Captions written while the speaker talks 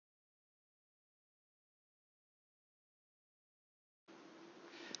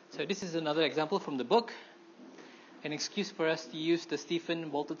So this is another example from the book, an excuse for us to use the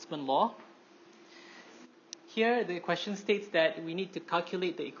Stefan-Boltzmann law. Here the question states that we need to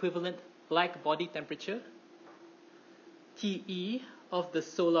calculate the equivalent black body temperature, TE, of the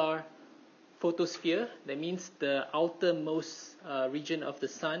solar photosphere. That means the outermost region of the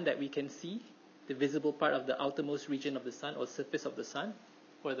sun that we can see, the visible part of the outermost region of the sun or surface of the sun,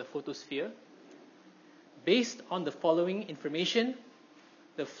 or the photosphere. Based on the following information,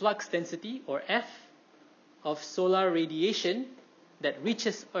 the flux density, or F, of solar radiation that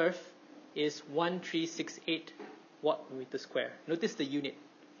reaches Earth is 1368 watt per meter square. Notice the unit,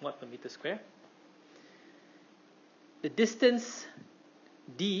 watt per meter square. The distance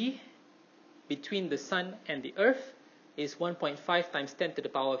d between the sun and the Earth is 1.5 times 10 to the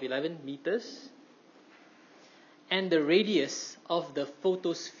power of 11 meters. And the radius of the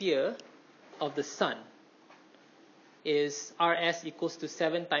photosphere of the sun is Rs equals to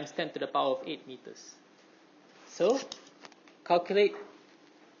 7 times 10 to the power of 8 meters. So, calculate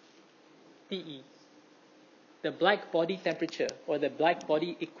TE, the black body temperature, or the black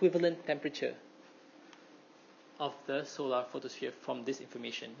body equivalent temperature of the solar photosphere from this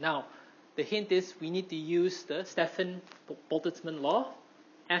information. Now, the hint is we need to use the Stefan-Boltzmann law,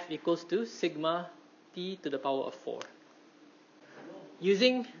 F equals to sigma T to the power of 4.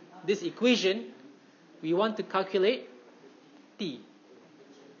 Using this equation, we want to calculate T,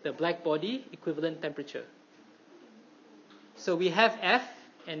 the black body equivalent temperature. So we have F,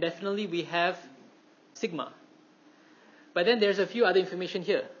 and definitely we have sigma. But then there's a few other information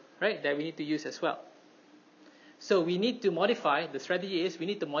here, right, that we need to use as well. So we need to modify, the strategy is we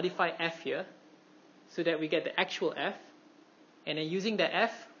need to modify F here so that we get the actual F. And then using the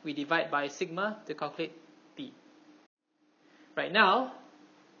F, we divide by sigma to calculate T. Right now,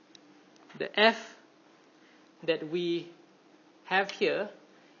 the F that we have here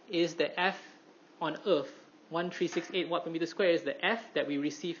is the F on Earth. 1368 watt per meter square is the F that we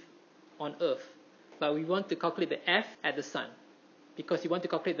receive on Earth. But we want to calculate the F at the sun because we want to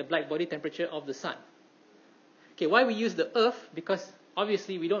calculate the black body temperature of the sun. Okay, why we use the Earth? Because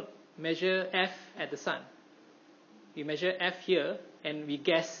obviously we don't measure F at the sun. We measure F here and we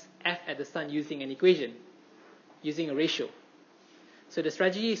guess F at the sun using an equation, using a ratio. So the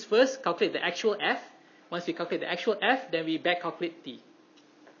strategy is first calculate the actual F. Once we calculate the actual F, then we back calculate T.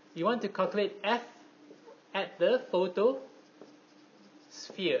 We want to calculate F at the photosphere.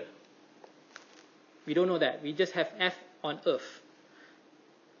 We don't know that. We just have F on Earth.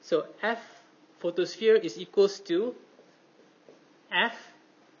 So F photosphere is equals to F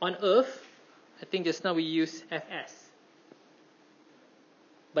on Earth. I think just now we use Fs.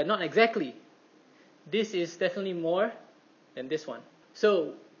 But not exactly. This is definitely more than this one.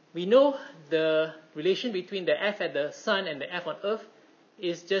 So we know the relation between the F at the sun and the F on Earth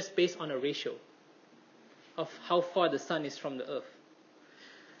is just based on a ratio of how far the sun is from the Earth.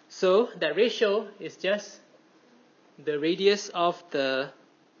 So that ratio is just the radius of the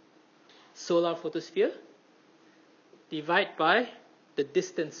solar photosphere divided by the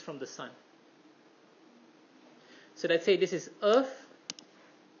distance from the sun. So let's say this is Earth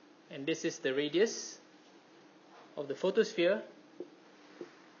and this is the radius of the photosphere.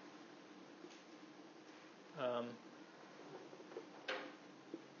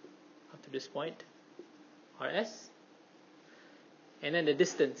 Up to this point, Rs, and then the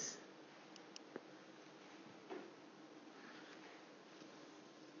distance.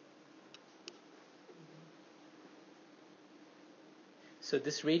 So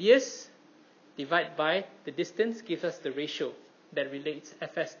this radius divided by the distance gives us the ratio that relates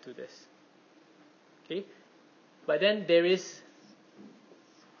Fs to this. Okay, but then there is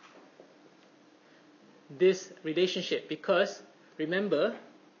this relationship because remember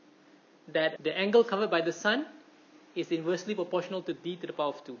that the angle covered by the sun is inversely proportional to d to the power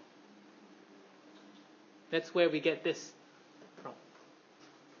of 2. That's where we get this from.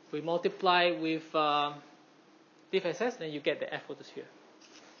 We multiply with diff SS, then you get the F photosphere.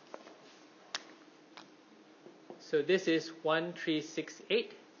 So this is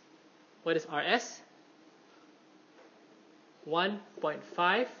 1368. What is Rs?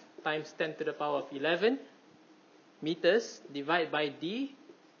 1.5 times 10 to the power of 11 meters divided by d,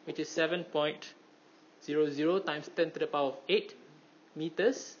 which is 7.00 times 10 to the power of 8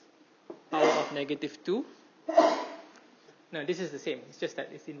 meters, power of -2. No, this is the same. It's just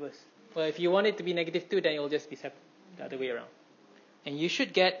that it's inverse. Well, if you want it to be -2, then it will just be the other way around. And you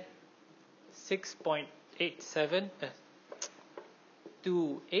should get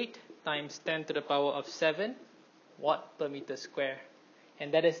 6.8728 times 10 to the power of 7 watt per meter square.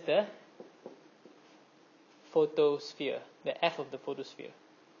 And that is the photosphere, the F of the photosphere.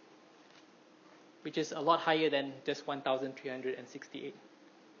 which is a lot higher than just 1,368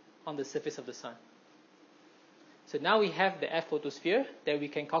 on the surface of the sun. So now we have the F photosphere that we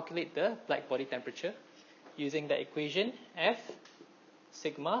can calculate the black body temperature using the equation F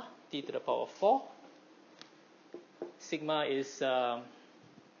sigma T to the power of 4. Sigma is that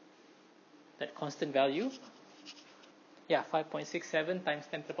constant value. Yeah, 5.67 times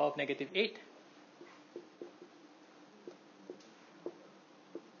 10 to the power of negative 8.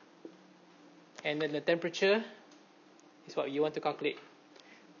 And then the temperature is what you want to calculate.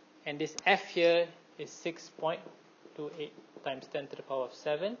 And this F here is 6.28 times 10 to the power of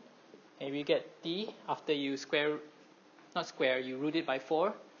 7. And we get T after you you root it by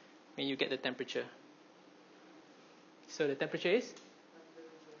 4, and you get the temperature. So the temperature is?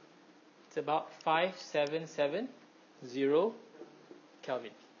 It's about 5770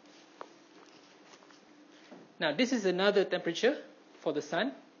 Kelvin. Now this is another temperature for the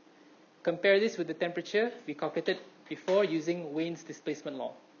sun. Compare this with the temperature we calculated before using Wayne's displacement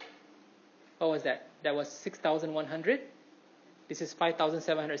law. What was that? That was 6,100. This is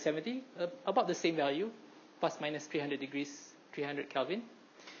 5,770, about the same value, plus minus 300 degrees, 300 Kelvin.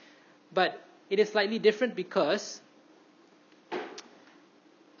 But it is slightly different because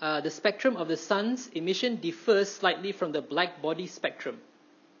the spectrum of the sun's emission differs slightly from the black body spectrum.